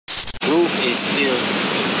is still.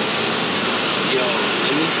 Yo,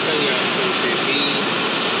 let me tell y'all something, B.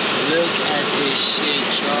 Look at this shit,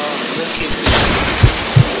 y'all. Look at this.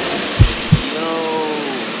 Yo,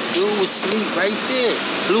 dude was asleep right there.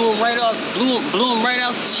 Blew him right off. Blew him right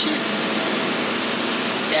out the shit.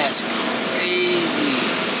 That's crazy.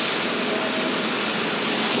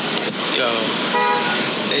 Yo,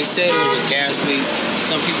 they say it was a gas leak.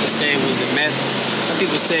 Some people say it was a meth. Some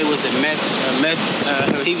people say it was a meth.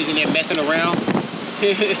 He was in there messing around.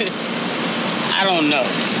 I don't know.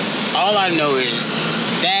 All I know is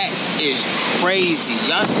that is crazy.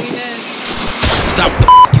 Y'all seen that? Stop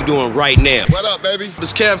what the you doing right now. What up, baby?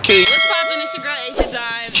 It's Kev King. What's poppin'? It's your girl Asia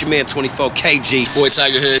Dive. It's your man 24KG. Boy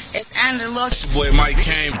Tiger Hood. It's Angela. Boy Mike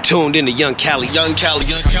Kane. Tuned in to Young Cali. Young Cali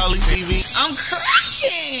TV. I'm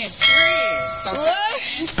cracking.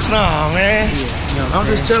 What? Nah, man. Yeah, I'm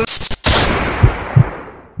just chilling.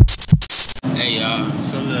 Hey y'all,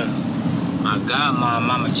 so look, my godmom,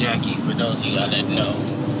 Mama Jackie, for those of y'all that know,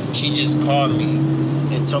 she just called me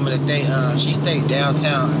and told me that she stayed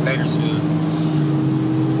downtown in Bakersfield.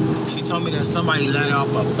 She told me that somebody let off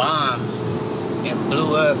a bomb and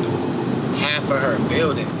blew up half of her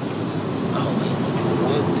building. I'm like,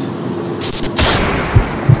 what?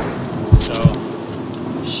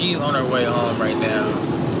 So, she on her way home right now.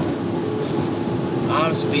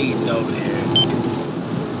 I'm speeding over there.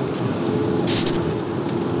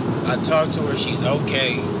 I talked to her, she's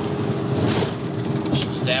okay. She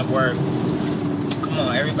was at work. Come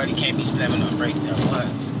on, everybody can't be slamming on brakes at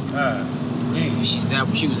once. Man,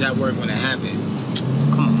 she was at work when it happened.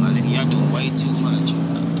 Come on, my nigga, y'all doing way too much.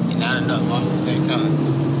 And not enough all at the same time.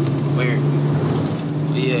 Weird.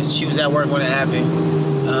 But yeah, she was at work when it happened.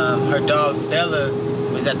 Her dog, Bella,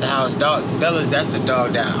 was at the house. Bella, that's the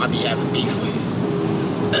dog that I be having beef with.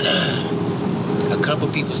 A couple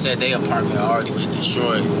people said their apartment already was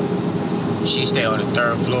destroyed. She stayed on the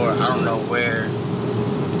 3rd floor. I don't know where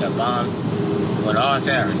the bomb went off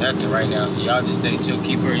at or nothing right now. So y'all just stay tuned.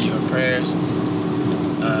 Keep her in your prayers.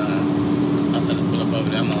 I'm finna pull up over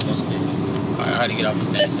there. I'm almost there. Alright, I gotta get off this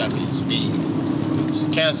next sucker speed.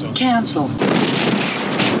 Cancel. Cancel.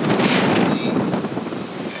 Please.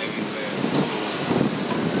 Everywhere.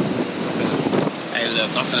 Hey, look,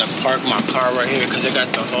 I'm finna park my car right here because they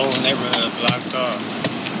got the whole neighborhood blocked off.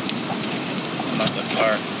 I'm about to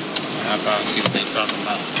park. Hop out and see what they talking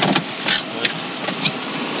about.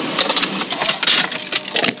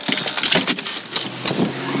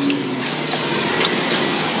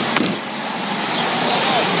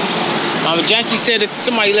 Mama Jackie said that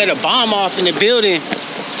somebody let a bomb off in the building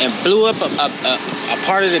and blew up a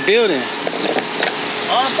part of the building.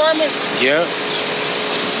 Our apartment? Yep.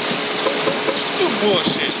 You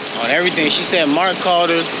bullshit. On everything. She said Mark called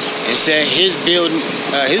her and said his building,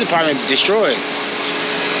 his apartment destroyed.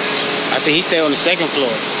 I think he stayed on the 2nd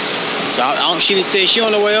floor. So she didn't say she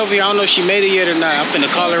on the way over here. I don't know if she made it yet or not. I'm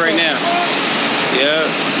finna call her right now. Yeah.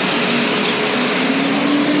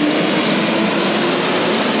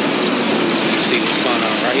 Let's see what's going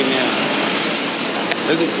on right now.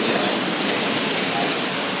 Look at this.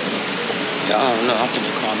 Yeah, I don't know. I'm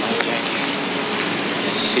finna call my Jackie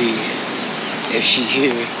and see if she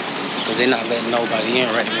here, because they're not letting nobody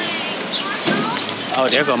in right now. Oh,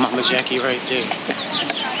 there go Mama Jackie right there.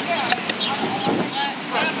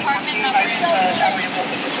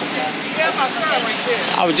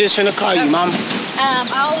 I was just finna call you, Mama.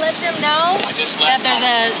 I'll let them know that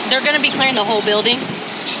they're gonna be clearing the whole building.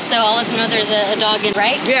 So I'll let them know there's a dog in,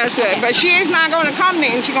 right? Yes, but she is not going to come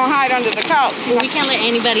in. She's going to hide under the couch. We can't let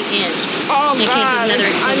anybody in. Oh, in case there's another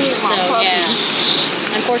explosion. I need my puppy.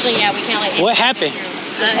 Yeah. Unfortunately, yeah, we can't let What happened?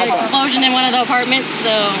 An explosion in one of the apartments,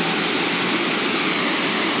 so.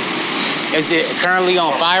 Is it currently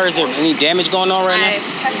on fire? Is there any damage going on right now?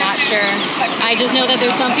 I'm not sure. I just know that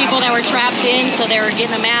there's some people that were trapped in, so they were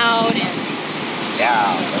getting them out. And...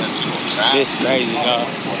 Yeah. This is crazy, y'all.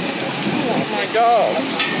 Oh, my dog.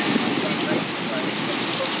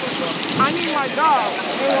 I need my dog.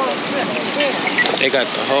 They won't let me in. They got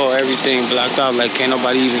the whole everything blocked off, like can't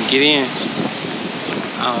nobody even get in.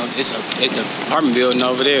 It's the apartment building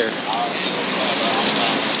over there.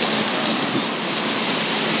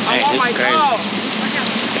 Hey, this is crazy.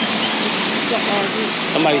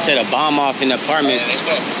 Somebody set a bomb off in the apartments,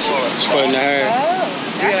 according to her.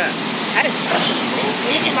 Yeah. That is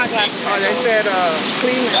Look at my glasses. Oh, they said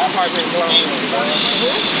Cleveland apartment blown.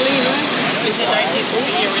 Cleveland? Is it 19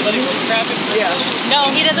 here? We let it go traffic? Yeah.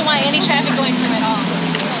 No, he doesn't want any traffic going through at all.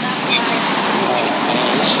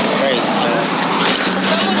 This is crazy, man.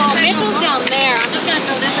 Mitchell's down there. I'm just gonna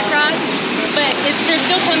throw this across, but they're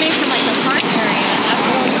still coming from like the park area. That's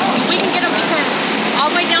what we can get them because all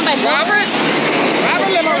the way down by Robert? Robert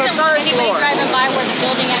live on the doesn't want third anybody floor. driving by where the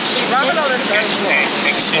building actually Robert on sits. the third floor.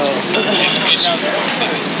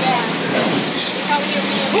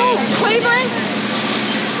 Who? Cleveland?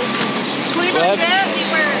 Cleveland again? See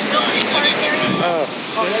where nobody parks here?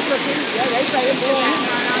 Oh, they took him. Yeah, they say it blew him.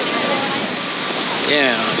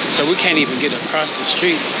 Yeah, so we can't even get across the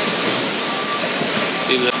street.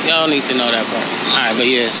 See, look, y'all need to know that part. Alright, but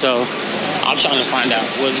yeah, so I'm trying to find out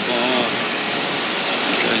what's going on.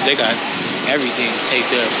 Because they got everything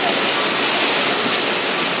taped up.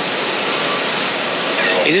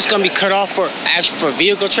 Is this gonna be cut off for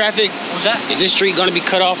vehicle traffic? What's that? Is this street gonna be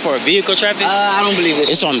cut off for vehicle traffic? I don't believe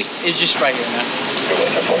this. It's on me. It's just right here, man.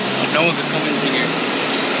 No one could come in here.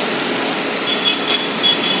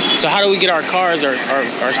 So how do we get our cars or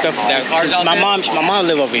stuff that? Cars out my there? mom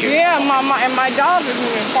live over here. Yeah, and my dog is in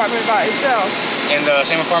the apartment by itself. In the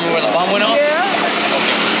same apartment where the bomb went off? Yeah.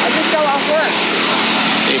 Okay. I just got off work.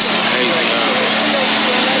 This is crazy,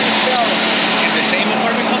 In the same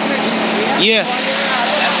apartment complex? Yeah.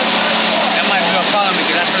 That might be a problem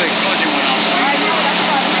because that's where the explosion went off.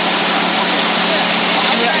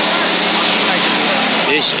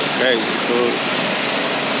 This shit crazy, fool.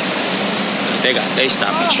 They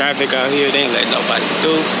stopping traffic out here. They ain't letting nobody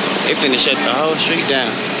through. They finna shut the whole street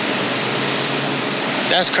down.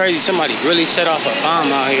 That's crazy. Somebody really set off a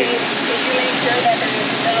bomb out here.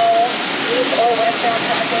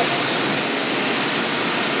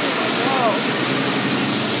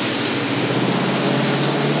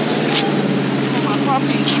 My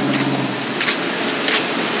puppy.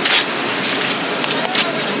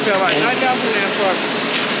 Feel like nothing else in that apartment.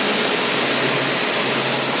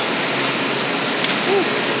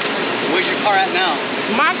 Where's your car at now?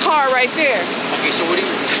 My car right there. Okay, so what are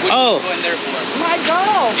you Oh. going there for? My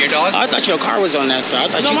dog. Your dog? I thought your car was on that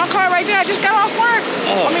side. I thought No, you. my car right there. I just got off work.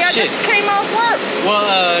 Oh, I shit. just came off work.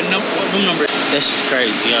 Well, no, what room number? This is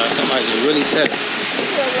crazy, y'all. Somebody really set a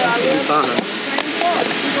bomb.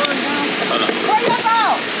 Hold on. Where you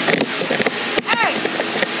go? Hey,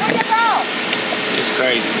 where you go? It's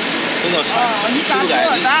crazy. We gonna start. You got People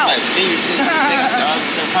yours out. like senior citizens. They got dogs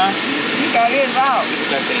and stuff, huh? You got his out. People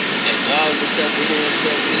got their dogs and stuff in here and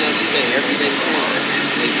stuff. You know, these their everyday thing.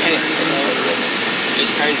 They pets, you know. It's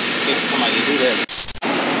crazy to think somebody do that.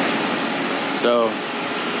 So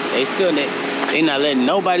they not letting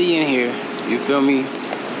nobody in here. You feel me?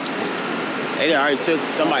 They already took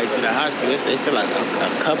somebody to the hospital. They said like a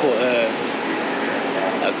couple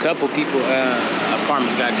people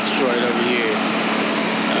apartments got destroyed over here.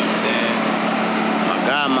 You know what I'm saying? My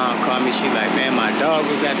godmom called me. She like, man, my dog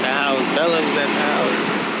was at the house. Bella was at the house.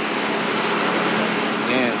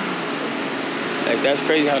 Damn. Like, that's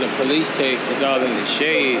crazy how the police take it's all in the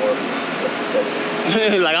shade.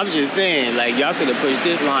 Like, I'm just saying, like, y'all could have pushed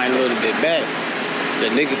this line a little bit back so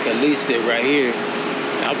nigga could at least sit right here.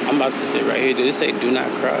 I'm about to sit right here. Did it say do not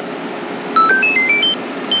cross?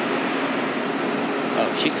 Oh,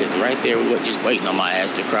 she's sitting right there just waiting on my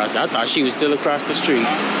ass to cross. I thought she was still across the street.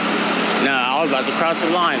 Nah, I was about to cross the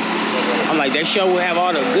line. I'm like, that show will have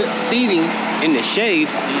all the good seating in the shade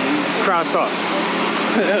crossed off.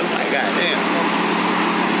 My goddamn.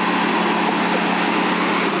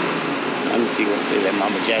 Let me see what they let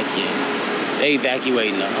Mama Jackie in. They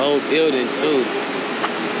evacuating the whole building too.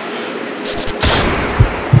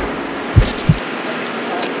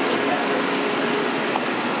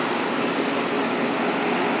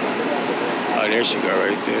 Oh, there she go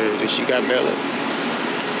right there. Does she got Bella?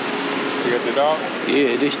 You got the dog?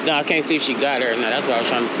 Yeah, no, I can't see if she got her or not. That's what I was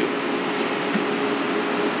trying to see.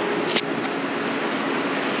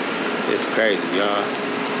 It's crazy, y'all.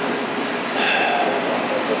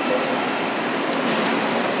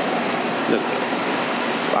 Look,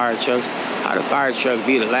 fire trucks. How the fire truck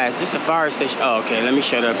be the last? This is the fire station. Oh, okay, let me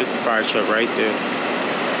shut up. It's the fire truck right there.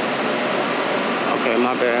 Okay,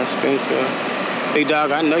 my bad, Spencer. Big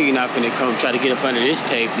dog, I know you're not finna come try to get up under this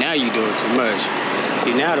tape. Now you doing too much.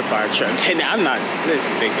 See, now the fire truck. I'm not,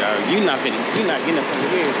 listen, big dog, you're not getting up under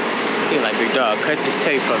here. He like, big dog, cut this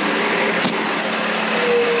tape for me.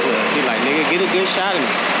 He like, nigga, get a good shot of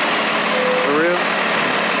me. For real?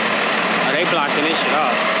 Oh, they blocking this shit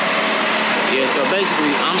off. Yeah, so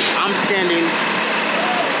basically, I'm standing,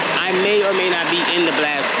 I may or may not be in the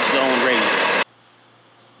blast zone radius.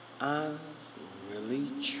 I'm really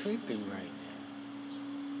tripping right now.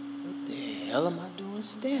 What the hell am I doing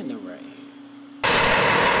standing right here?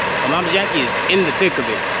 Mama Jackie is in the thick of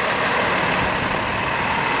it.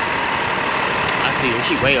 I see her.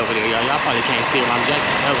 She way over there, y'all. Y'all probably can't see her. Mama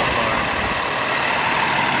Jackie hella far.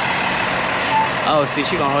 Oh, see,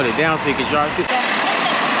 she gonna hold it down so you can drive through.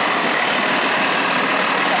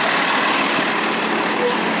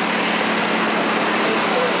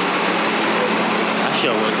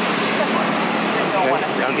 deal with it. Okay,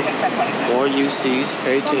 y'all get more UCs.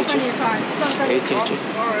 Pay attention. Pay attention. You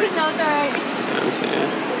know what I'm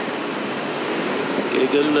saying? Get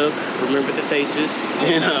a good look. Remember the faces.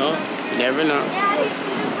 You know, you never know.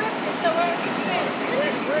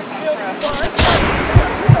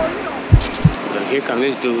 Look, here comes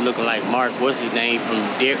this dude looking like Mark. What's his name from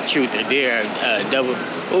Truth or Dare? Double.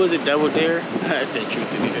 What was it? Double Dare? I said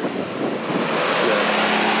Truth or Dare. Look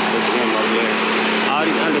at him over there. All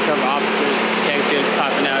these undercover officers, detectives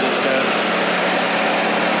popping out and stuff.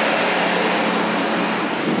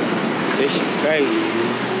 This shit crazy.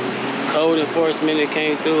 Code enforcement that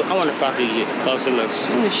came through. I wonder if I could get a closer look.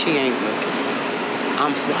 Soon as she ain't looking,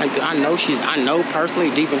 I'm like, I know personally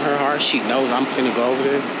deep in her heart, she knows I'm finna go over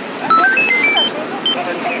there.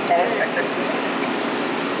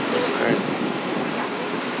 It's crazy.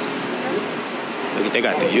 Look, they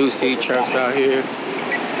got the UC trucks out here.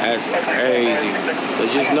 That's crazy. So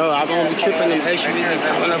just know I'm gonna be tripping them SUVs be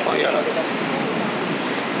coming up on y'all.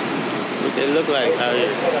 What they look like out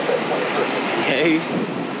here. Okay?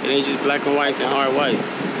 It ain't just black and whites and hard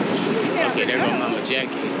whites. Okay, there go Mama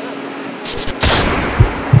Jackie.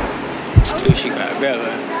 Ooh, she got Bella.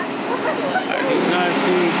 I do not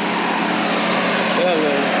see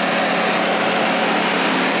Bella.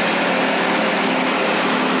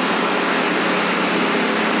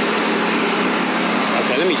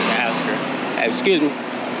 Okay, let me just ask her. Hey, excuse me.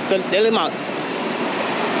 So they let my.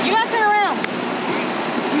 You gotta turn around.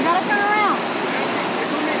 You gotta turn around.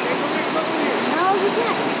 No, you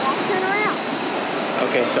can't. You gotta turn around.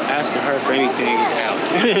 Okay, so asking her for anything is out.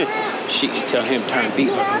 She can tell him turn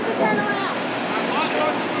beef on her.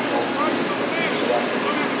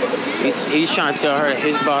 He's trying to tell her that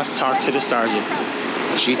his boss talked to the sergeant.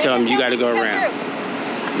 She tell him you gotta go around.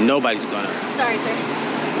 Nobody's going around. Sorry, sir.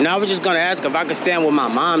 Now I was just gonna ask if I could stand with my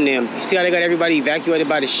mom then. You see how they got everybody evacuated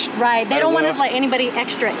by the Right, they don't want us to let anybody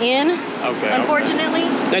extra in, unfortunately.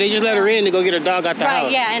 No, they just let her in to go get her dog out the house.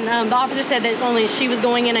 Right, yeah, and the officer said that only she was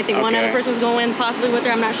going in. I think one other person was going in, possibly with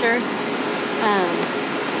her, I'm not sure.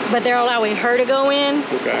 But they're allowing her to go in.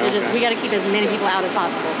 Okay, Just, we gotta keep as many people out as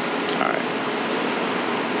possible. All right.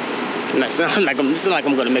 It's not like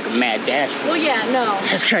I'm gonna make a mad dash. Well, yeah, no.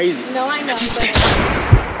 That's crazy. No, I know, but...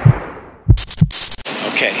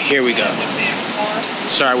 Okay, here we go.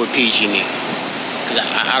 Sorry with PG&E. Cause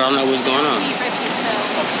I don't know what's going on.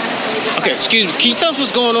 Okay, excuse me. Can you tell us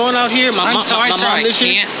what's going on out here? I'm sorry,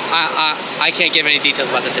 I can't give any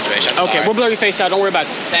details about the situation. Okay, we'll blur your face out. Don't worry about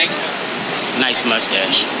it. Thank you. Nice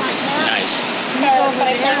mustache. Nice.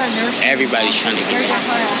 Everybody's trying to get it.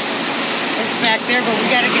 It's back there, but we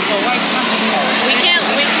gotta get the right company. We can't,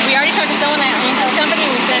 we already talked to someone that owns this company,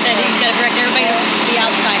 and we said that he's gonna direct everybody to be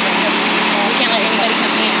outside. We can't let anybody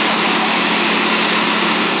come in.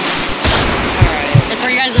 It's for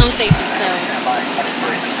your guys' own safety, so.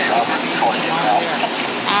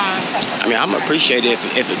 I mean, I'm appreciative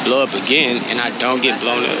if it blow up again and I don't get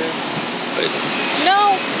blown up. But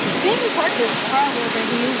no, Stephen parked his car with her.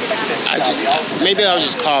 He moved it out. Maybe I'll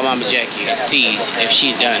just call Mama Jackie and see if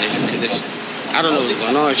she's done it. Because I don't know what's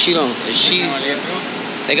going on. If she's,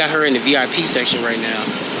 they got her in the VIP section right now.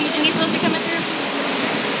 PG&E supposed to be coming through?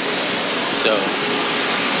 So.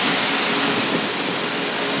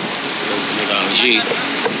 G. Yeah.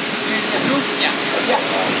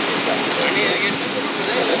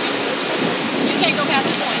 You can't go past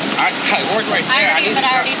the point. I worked right there. But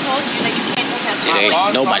I already told you that you can't go past the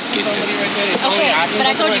point. Nobody's getting through. Okay, but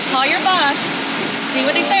I told you, call your boss, see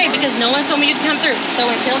what they say, because no one's told me you can come through. So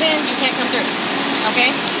until then, you can't come through.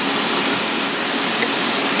 Okay?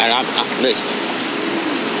 And listen,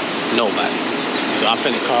 nobody. So I'm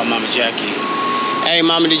finna call Mama Jackie. Hey,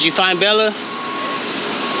 Mama, did you find Bella?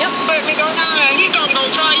 Yep. Let me go down there. He gonna go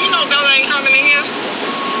try. You know Bella ain't coming in here.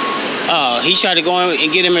 Oh, he tried to go in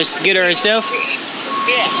and get her himself?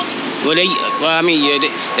 Yeah. Well, I mean,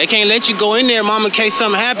 they can't let you go in there, Mama, in case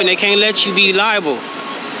something happened. They can't let you be liable.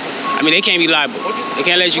 I mean, they can't be liable. They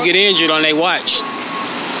can't let you get injured on their watch. So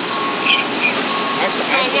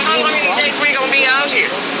how long days we gonna be out here?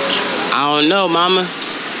 I don't know, Mama.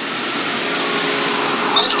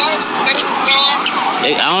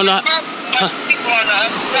 I don't know. People on the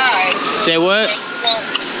other side. Say what?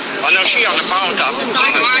 Oh no, she on the phone talking. The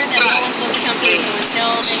sergeant said that no one's supposed to come through, so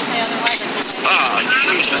until they say otherwise, they're not. Oh,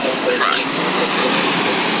 Jesus Christ.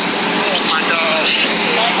 Oh, my dog.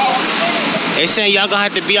 They saying y'all gonna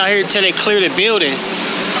have to be out here until they clear the building. Well,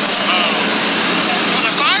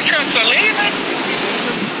 the fire trucks are leaving.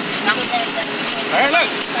 Hey, look.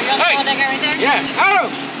 Are y'all the one that guy right there? Yeah. Oh.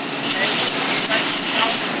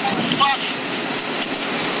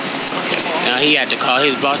 Now he had to call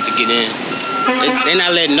his boss to get in. They're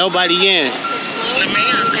not letting nobody in.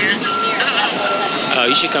 Oh,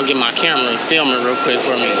 you should come get my camera and film it real quick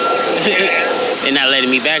for me. They're not letting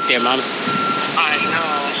me back there, mama. I know.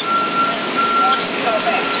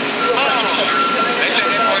 They said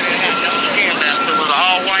that boy didn't have no skin left. It was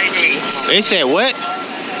all white meat. They said what?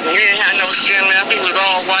 He didn't have no skin left. It was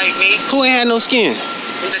all white meat. Who ain't had no skin?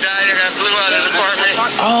 The guy that got blew out of the apartment.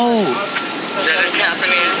 Oh. That is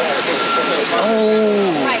happening.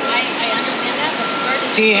 Oh. Right, I understand that, but the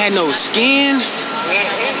sergeant... He ain't had no skin?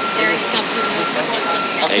 necessary to come through the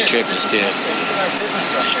course. They tripping still.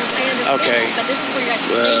 Okay. But this is where you got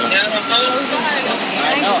to Well.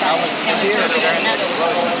 I know, I was here.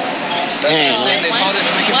 Dang. Once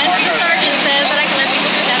the sergeant says that I can let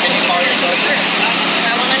people through, that's when you can let people through.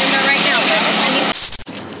 I will let him know right now.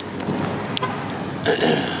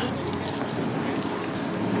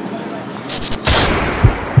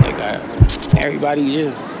 They got everybody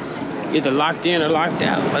just either locked in or locked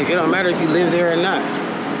out. Like it don't matter if you live there or not,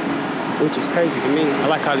 which is crazy to me. I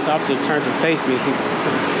like how this officer turned to face me.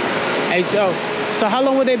 Hey, so how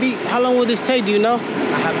long would they be? How long will this take? Do you know?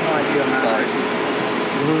 I have no idea. I'm sorry.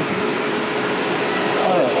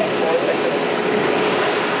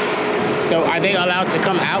 So are they allowed to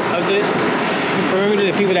come out of this? Remember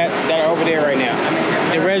the people that are over there right now? I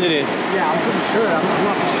mean, The residents. Yeah, I'm pretty sure. I'm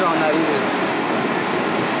not too sure on that either.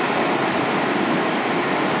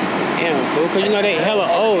 Damn, fool, because you know they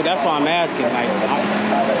hella old. That's why I'm asking. Like,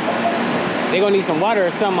 they gonna need some water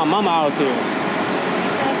or something. My mama out there.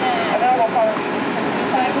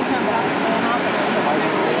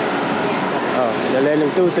 Oh, they're letting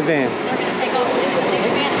them through with the van.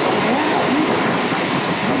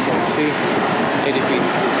 Okay, see,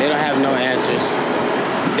 they don't have no answers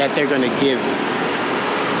that they're gonna give me.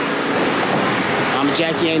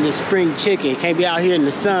 Jackie ain't the spring chicken. Can't be out here in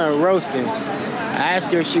the sun roasting. I asked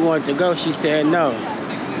her if she wanted to go. She said no.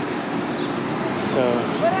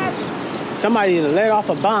 So somebody let off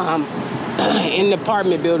a bomb in the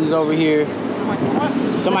apartment buildings over here.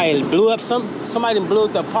 Somebody blew up somebody blew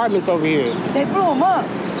up the apartments over here. They blew them up.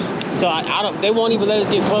 So I don't. They won't even let us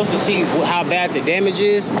get close to see how bad the damage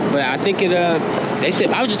is. But I think it. They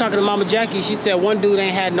said I was just talking to Mama Jackie. She said one dude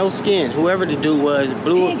ain't had no skin. Whoever the dude was,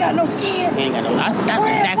 blew. He ain't got no skin. He ain't got no. That's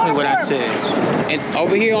exactly what I said. And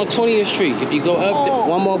over here on 20th Street, if you go up to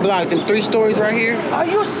one more block, them 3 stories right here. Are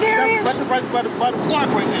you serious? By the park right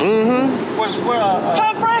there. Mm-hmm. Was where?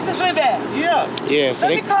 Tom Francis live at. Yeah. Yeah. So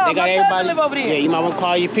Let me call. they got My cousin everybody. live over there. Yeah, you might want to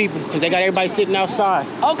call your people because they got everybody sitting outside.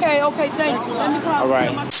 Okay, thank you. Let me call. All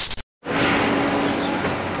right.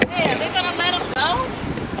 Yeah, they gonna let them go?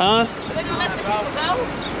 Huh? They gonna let the people go?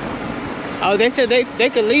 Oh, they said they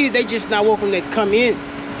could leave. They just not welcome to come in.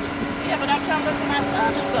 Yeah, but I'm trying to look for my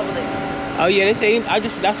son that's over there. Oh yeah, they say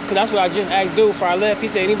that's what I just asked dude before I left. He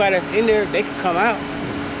said anybody that's in there, they could come out.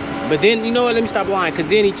 But then you know what? Let me stop lying, because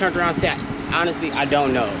then he turned around and said, honestly, I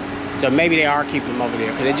don't know. So maybe they are keeping him over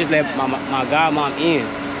there because they just let my godmom in.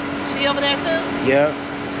 She over there too? Yeah.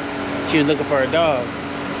 She was looking for her dog.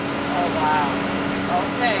 Oh wow.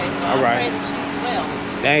 Okay. Well, all right. I pray that she's well.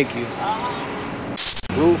 Thank you.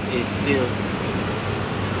 Roof is still.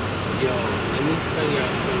 Yo, let me tell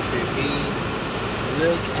y'all something, B.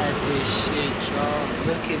 Look at this shit, y'all.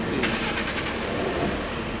 Look at this.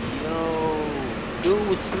 Yo, dude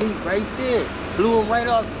was asleep right there. Blew him right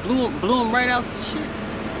off. Blew him right out the shit.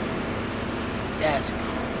 That's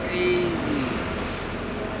crazy.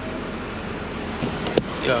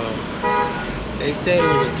 Yo, they say it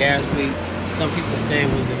was a gas leak. Some people say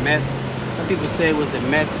it was a meth. Some people say it was a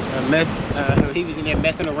meth. He was in there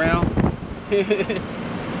messing around.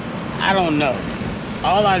 I don't know.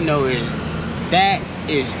 All I know is that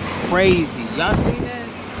is crazy. Y'all see that?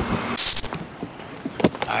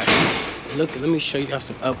 Alright, look. Let me show y'all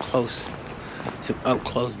some up close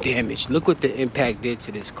damage. Look what the impact did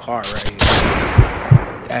to this car right here.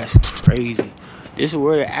 That's crazy. This is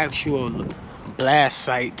where the actual blast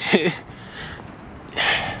site.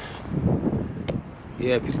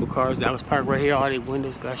 Yeah, people cars that was parked right here, all their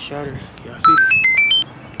windows got shattered. Y'all see?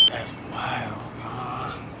 That's wild,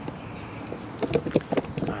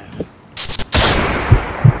 man.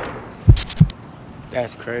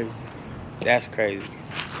 That's crazy. That's crazy.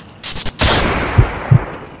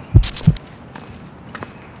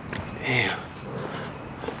 Damn.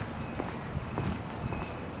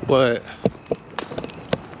 What?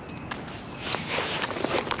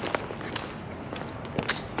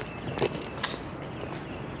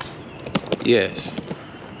 Yes,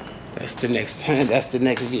 that's the next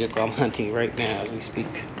vehicle I'm hunting right now as we speak.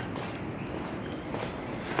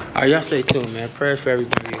 All right, y'all stay tuned, man. Prayers for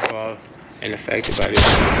everybody involved. and affected by this.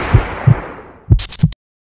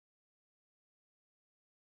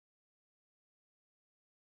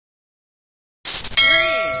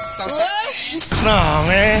 Nah,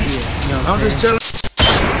 man. I'm just telling.